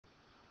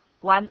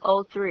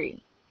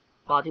103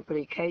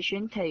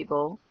 multiplication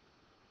table.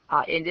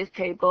 In this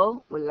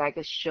table, we like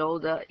to show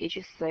each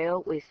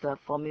cell with the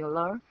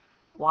formula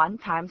 1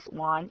 times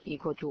 1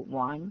 equal to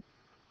 1,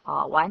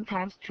 1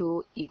 times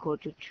 2 equal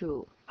to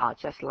 2,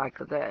 just like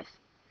this.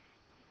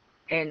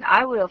 And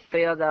I will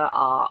fill the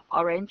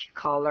orange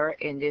color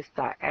in this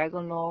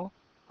diagonal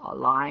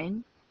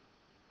line.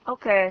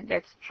 Okay,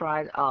 let's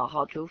try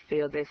how to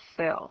fill this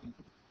cell.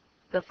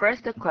 The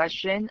first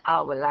question,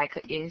 I would like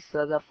to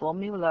insert the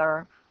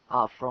formula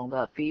from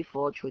the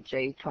B4 to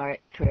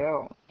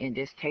J12 in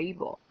this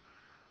table.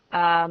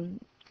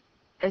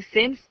 It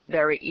seems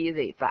very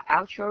easy, but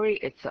actually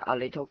it's a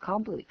little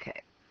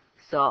complicated.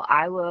 So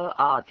I will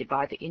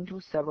divide it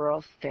into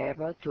several steps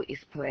to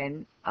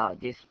explain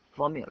this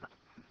formula.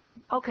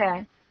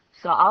 Okay,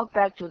 so I'll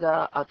back to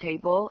the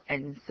table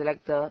and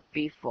select the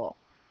B4.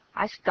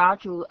 I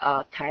start to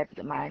type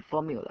my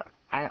formula.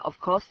 And of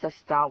course, I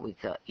start with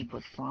the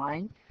equal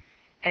sign.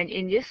 And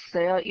in this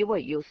cell, you will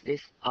use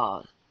this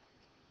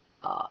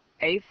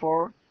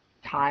A4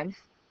 times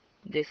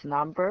this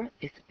number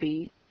is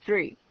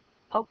B3.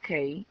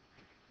 Okay.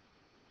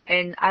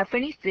 And I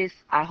finished this.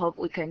 I hope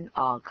we can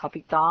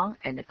copy down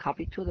and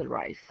copy to the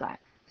right side.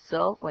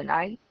 So when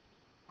I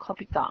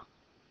copy down,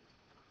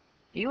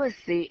 you will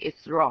see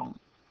it's wrong.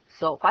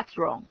 So what's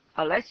wrong?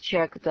 Let's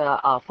check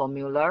the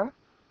formula.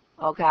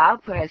 Okay, I'll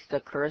press the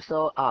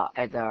cursor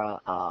at the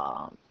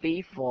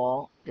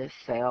B4, the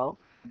cell,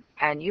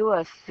 and you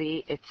will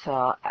see it's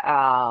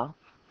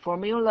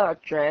formula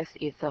address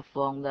is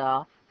from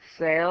the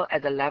cell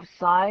at the left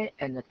side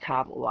and the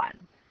top one.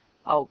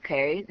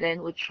 Okay,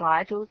 then we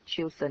try to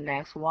choose the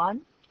next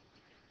one.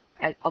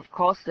 And of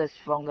course, that's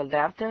from the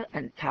left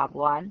and top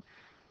one.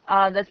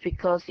 That's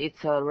because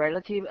it's a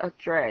relative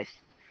address.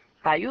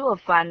 But you will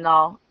find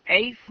out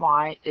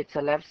A5, it's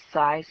a left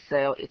side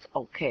cell, it's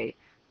okay.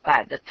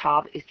 But the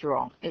top is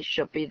wrong. It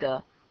should be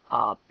the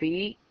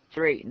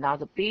B3, not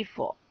the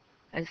B4.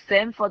 And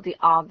same for the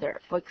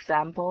other. For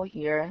example,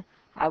 here,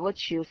 I will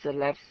choose the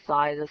left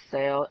side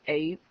cell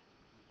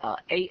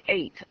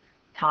A8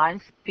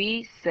 times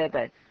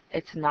B7.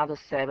 It's not a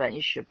 7.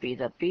 It should be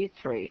the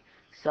B3.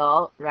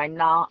 So right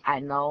now,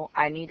 I know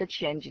I need to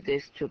change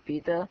this to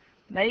be the,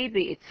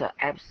 maybe it's an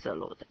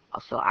absolute.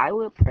 So I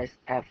will press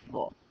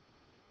F4.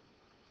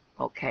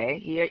 Okay,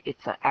 here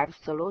it's an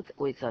absolute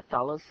with a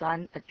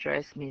 $sign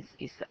address means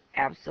it's an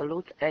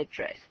absolute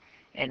address.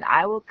 And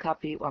I will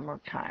copy one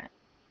more time.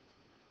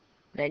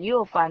 Then you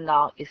will find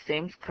out it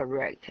seems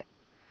correct.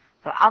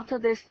 But after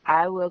this,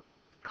 I will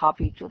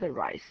copy to the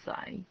right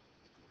side.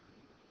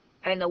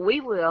 And we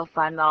will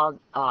find out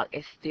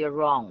it's still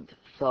wrong.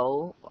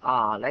 So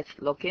let's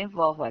look in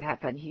for what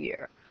happened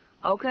here.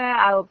 Okay,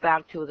 I will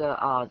back to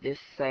the this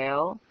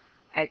cell.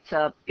 It's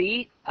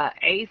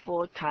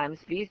A4 times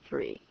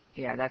B3.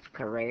 Yeah, that's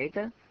correct.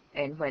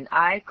 And when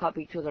I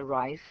copy to the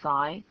right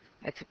side,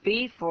 it's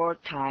B4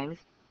 times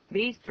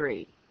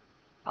B3.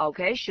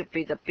 Okay, should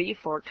be the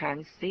B4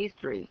 times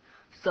C3.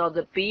 So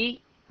the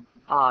B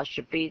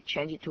should be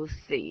changed to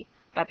C.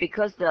 But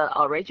because the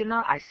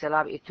original, I set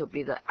up it to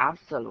be the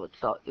absolute,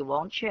 so it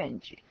won't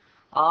change.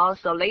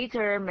 So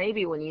later,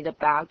 maybe we need a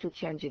back to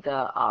change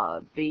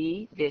the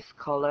B, this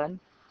column,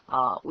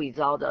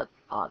 without the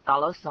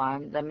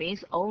 $sign. That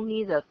means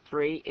only the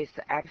 3 is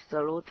the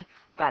absolute,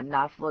 but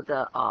not for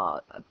the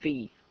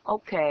B.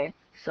 Okay,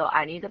 so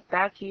I need a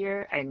back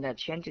here and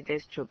change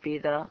this to be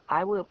the,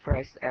 I will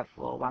press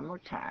F4 one more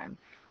time.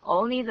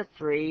 Only the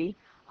 3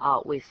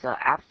 with the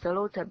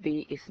absolute,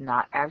 B is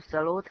not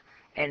absolute.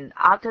 And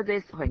after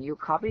this, when you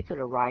copy to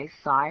the right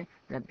side,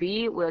 the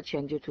B will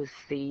change it to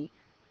C,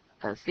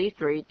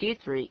 C3,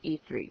 D3,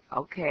 E3.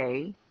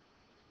 Okay.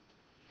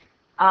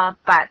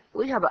 But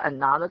we have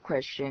another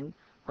question.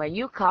 When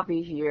you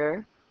copy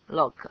here,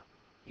 look,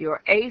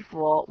 your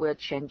A4 will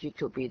change it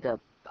to be the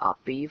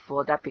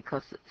B4. That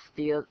because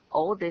still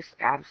all these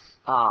apps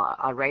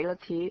are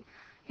relative.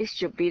 It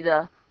should be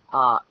the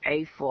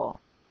A4.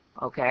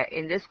 Okay.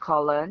 In this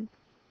column,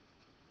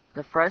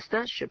 the first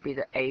should be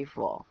the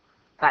A4.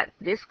 But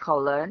this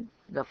column,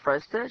 the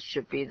first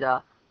should be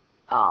the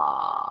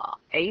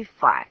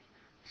A5.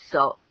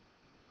 So,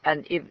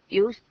 and if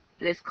you use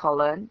this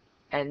column,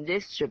 and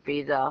this should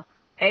be the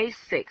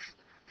A6.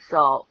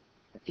 So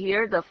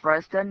here the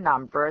first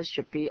number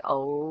should be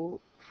all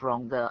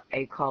from the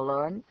A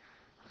column.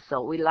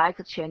 So we like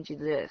to change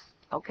this.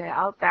 Okay,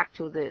 I'll back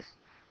to this.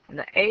 And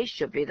the A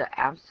should be the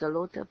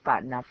absolute,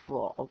 but not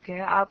 4.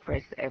 Okay, I'll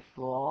press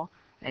F4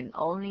 and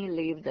only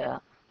leave the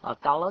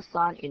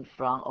 $sign in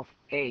front of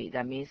A.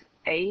 That means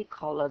A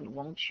column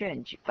won't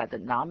change, but the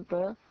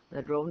number,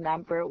 the row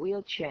number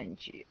will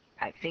change.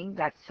 I think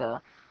that's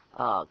a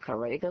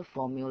correct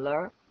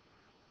formula.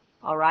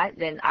 Alright,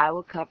 then I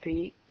will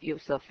copy,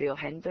 use the fill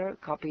handler,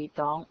 copy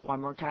down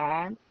one more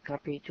time,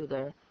 copy to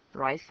the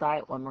right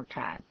side one more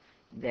time.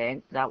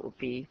 Then that would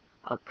be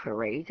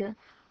correct.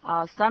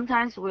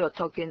 Sometimes we are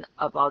talking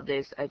about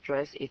this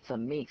address, it's a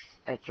mixed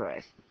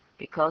address,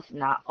 because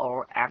not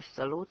all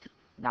absolute,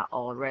 not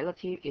all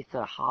relative, it's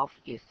a half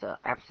is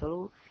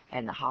absolute,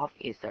 and half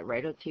is a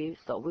relative.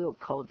 So we will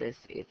call this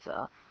it's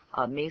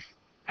a mixed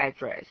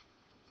address.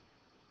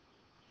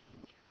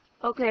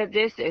 Okay,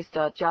 this is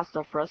just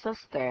the first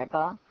step.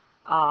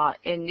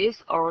 In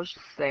this all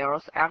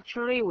cells,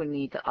 actually we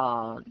need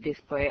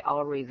display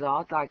our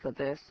result like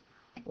this: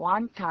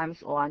 1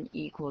 times 1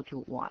 equal to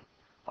 1,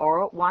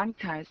 or 1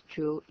 times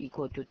 2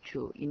 equal to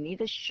 2. You need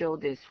to show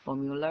this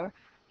formula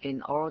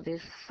in all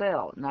this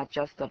cell, not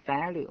just the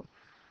value.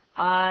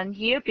 And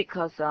here,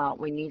 because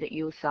we need to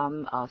use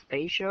some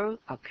special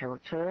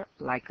character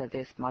like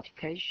this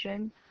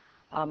multiplication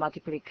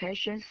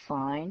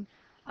sign.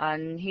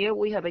 And here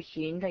we have a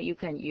hint that you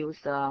can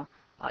use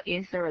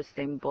insert a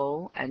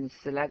symbol and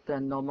select the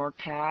normal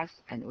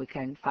text, and we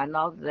can find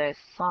out this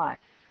sign.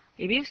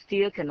 If you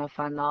still cannot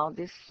find out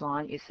this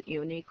sign is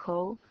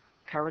Unicode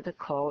character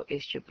code,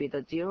 it should be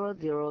the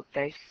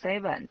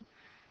 00-7.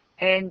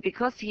 And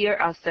because here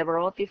are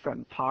several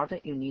different parts,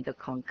 you need to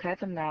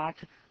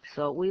concatenate.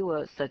 So we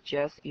will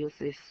suggest use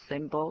this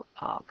symbol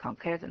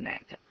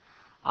concatenate.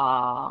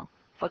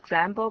 For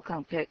example,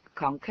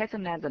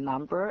 concatenate the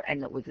number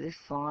and with this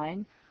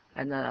sign,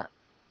 and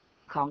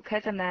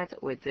concatenate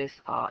with this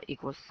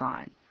equal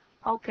sign.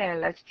 Okay,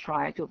 let's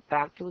try to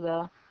back to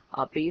the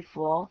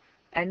B4,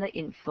 and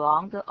in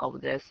front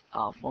of this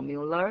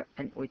formula,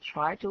 and we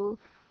try to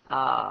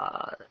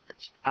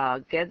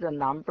get the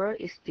number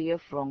is still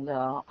from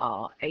the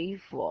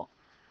A4.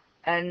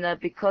 And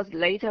because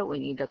later we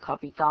need to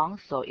copy down,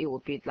 so it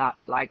will be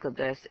like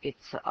this.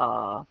 It's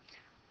a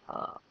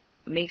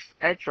mixed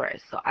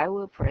address. So I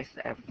will press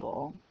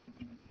F4.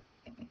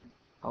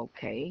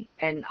 Okay,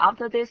 and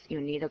after this you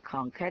need to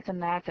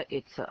concatenate.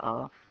 It's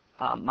a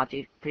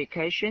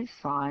multiplication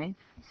sign.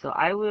 So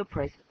I will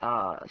press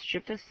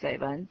Shift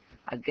 7.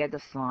 I get the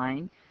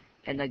sign,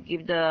 and I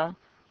give the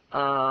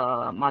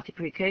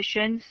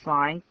multiplication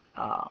sign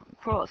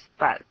cross.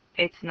 But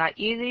it's not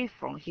easy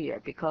from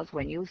here, because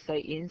when you say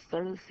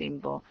insert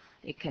symbol,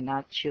 it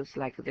cannot choose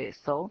like this.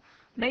 So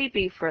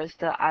maybe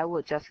first I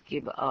will just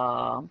give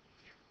a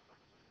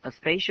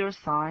special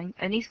sign,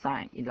 any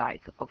sign you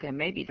like. Okay,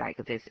 maybe like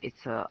this.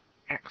 It's a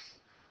X.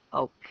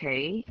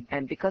 Okay,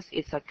 and because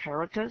it's a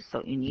character,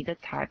 so you need a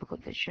type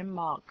quotation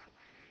mark.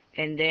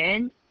 And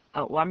then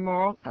one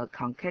more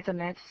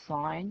concatenate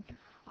sign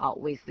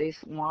with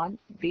this one,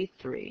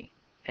 B3.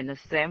 And the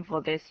same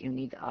for this, you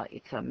need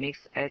it's a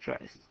mixed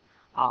address.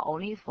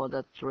 Only for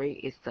the 3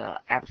 is the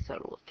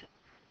absolute.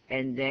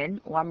 And then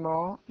one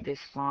more, this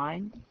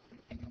sign,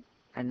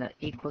 and the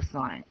equal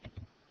sign.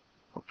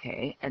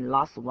 Okay, and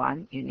last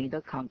one, you need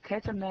to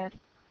concatenate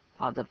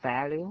the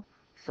value.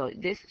 So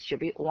this should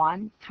be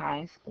 1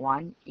 times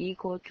 1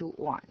 equal to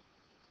 1,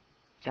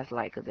 just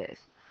like this.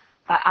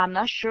 But I'm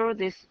not sure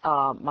this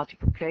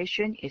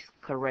multiplication is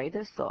correct,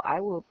 so I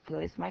will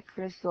place my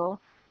cursor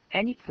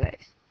any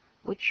place.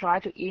 We try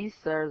to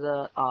insert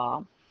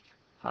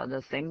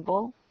the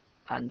symbol,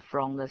 and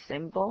from the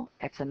symbol,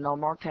 it's a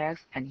normal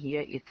text, and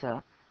here it's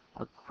a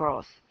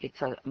cross.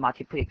 It's a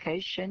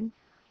multiplication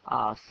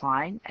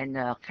sign, and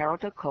the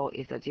character code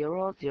is a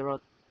 00-7.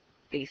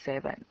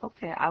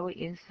 Okay, I will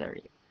insert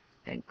it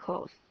and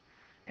close.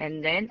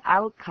 And then I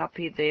will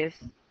copy this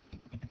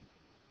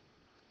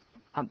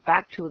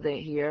back to the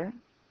here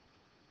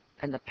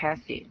and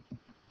paste it.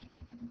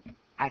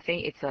 I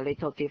think it's a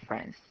little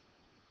difference,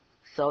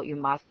 so you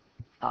must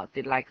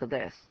do like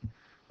this.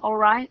 All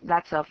right,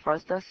 that's our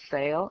first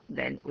cell.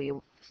 Then we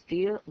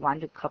still want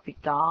to copy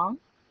down,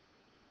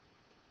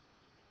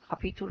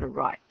 copy to the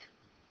right,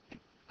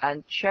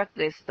 and check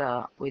this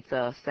with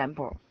the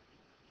sample.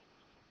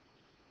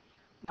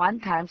 1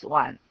 times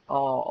 1.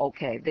 Oh,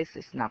 okay, this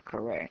is not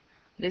correct.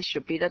 This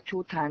should be the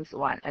 2 times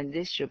 1, and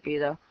this should be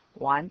the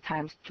 1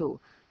 times 2.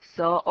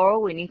 So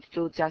all we need to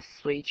do just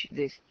switch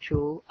these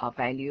two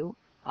value.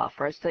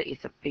 First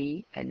is a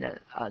B, and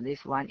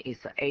this one is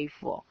a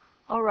A4.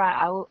 All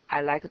right,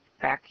 I like it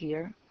back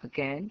here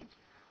again.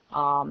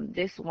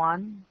 This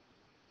one,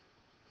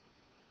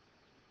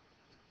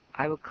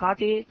 I will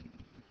cut it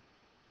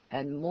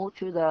and move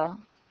to the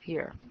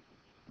here,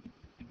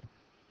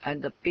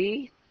 and the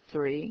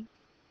B3.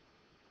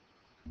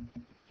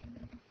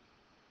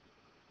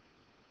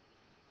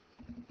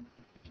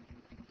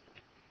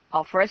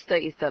 First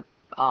is the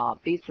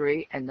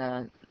B3,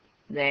 and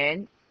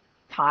then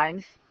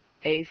times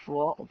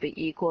A4 will be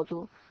equal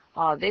to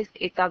this.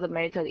 It doesn't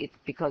matter. It's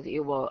because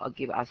it will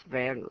give us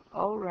value.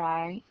 All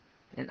right,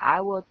 and I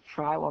will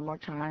try one more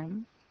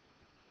time.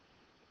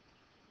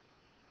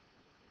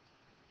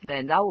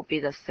 Then that will be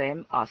the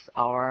same as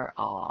our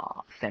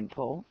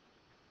sample.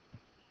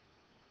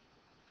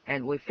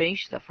 And we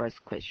finish the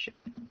first question.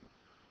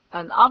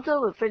 And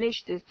after we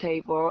finish this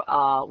table,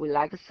 we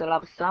like to set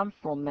up some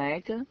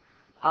format.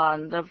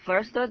 The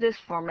first, this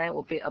format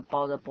will be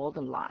about the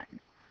borderline.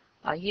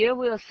 Here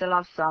we'll set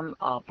up some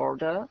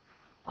border.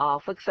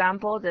 For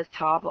example, the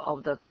top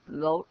of the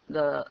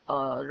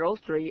row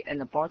 3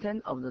 and the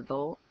bottom of the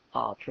row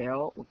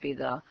 12 will be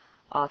the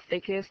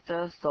thickest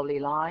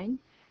solid line.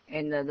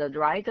 and the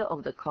right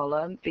of the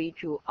column B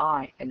to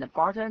I and the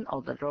bottom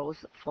of the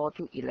rows 4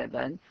 to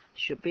 11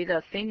 should be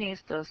the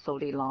thinnest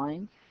solid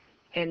line,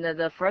 and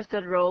the first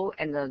row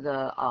and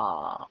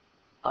the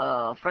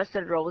first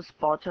row's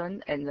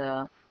bottom and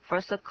the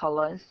first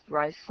column's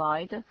right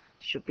side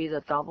should be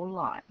the double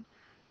line.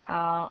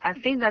 I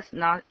think that's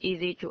not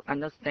easy to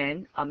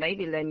understand.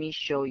 Maybe let me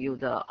show you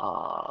the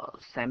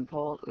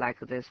sample like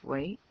this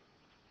way.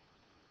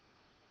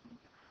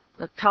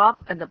 The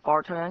top and the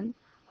bottom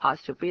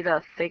should be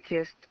the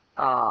thickest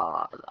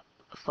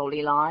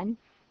solid line,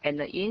 and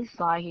the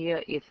inside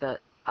here is the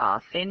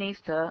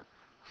thinnest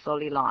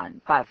solid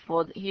line. But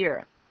for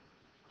here,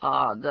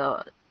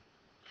 the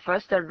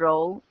first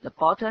row, the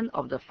bottom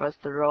of the first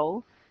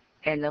row,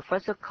 and the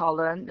first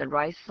column, the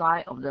right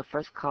side of the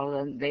first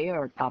column, they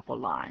are double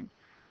line.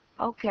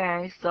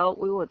 Okay, so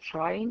we were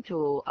trying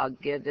to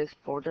get this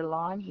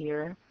borderline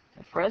here.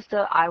 First,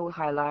 I will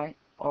highlight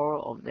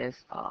all of this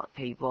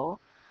table,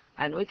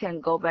 and we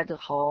can go back to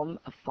home,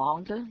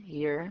 font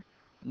here,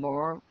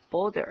 more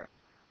border.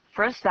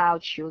 First, I'll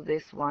choose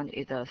this one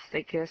is the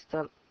thickest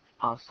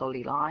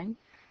solid line,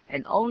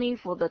 and only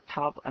for the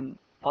top and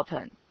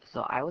bottom.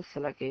 So I will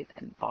select it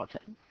and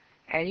bottom.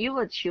 And you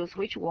will choose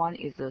which one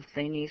is the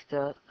thinnest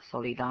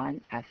solid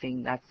line. I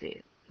think that's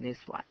it, this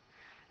one.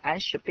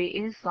 And should be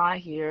inside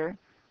here,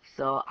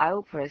 so I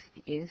will press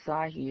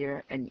inside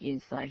here and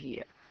inside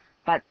here.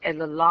 But at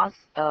the last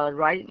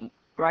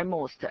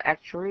rightmost,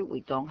 actually we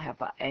don't have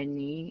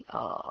any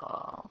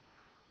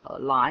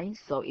line,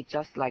 so it's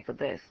just like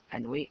this,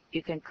 and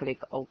you can click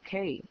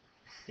OK.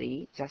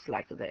 See, just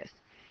like this.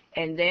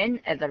 And then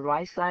at the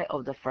right side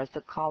of the first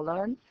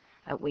column,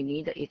 we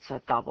need it's a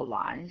double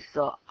line.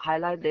 So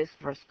highlight this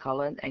first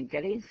column and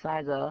get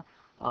inside the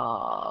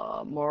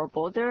more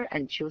border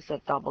and choose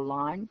a double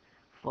line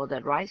for the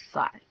right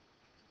side.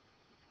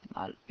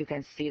 You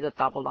can see the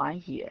double line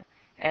here.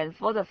 And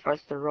for the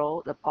first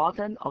row, the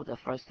bottom of the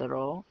first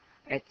row,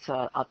 it's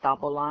a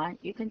double line.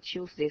 You can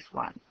choose this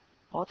one,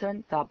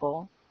 bottom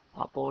double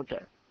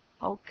border.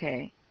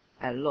 Okay,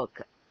 and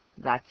look,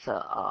 that's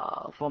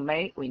for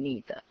me we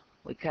need.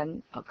 We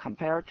can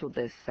compare to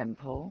this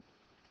sample.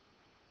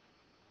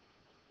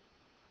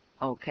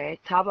 Okay,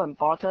 top and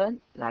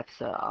bottom,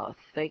 that's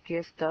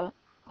thickest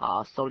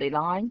solid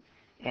line,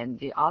 and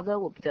the other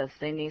will be the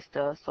thinnest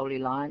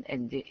solid line,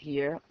 and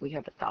here we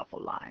have a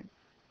double line.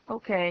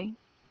 Okay.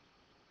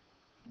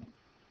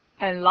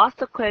 And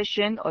last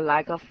question, I'd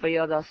like to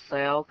fill the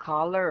cell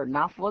color,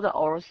 not for the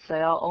all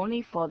cell,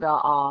 only for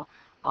the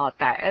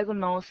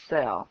diagonal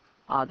cell.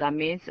 That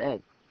means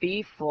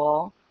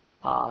B4,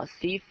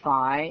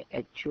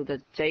 C5, to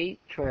the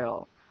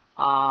J12.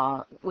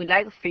 We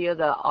like to fill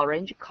the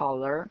orange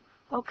color.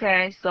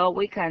 Okay, so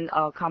we can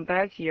come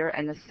back here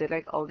and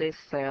select all this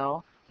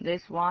cell,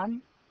 this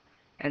one,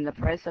 and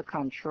press the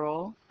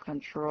control.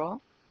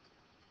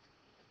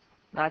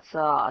 That's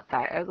a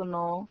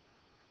diagonal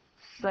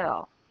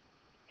cell.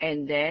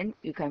 And then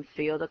you can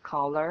fill the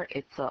color.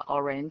 It's an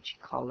orange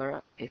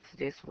color. It's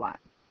this one.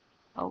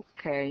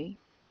 Okay.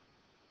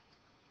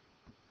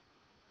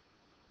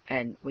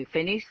 And we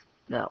finish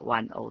the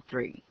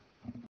 103.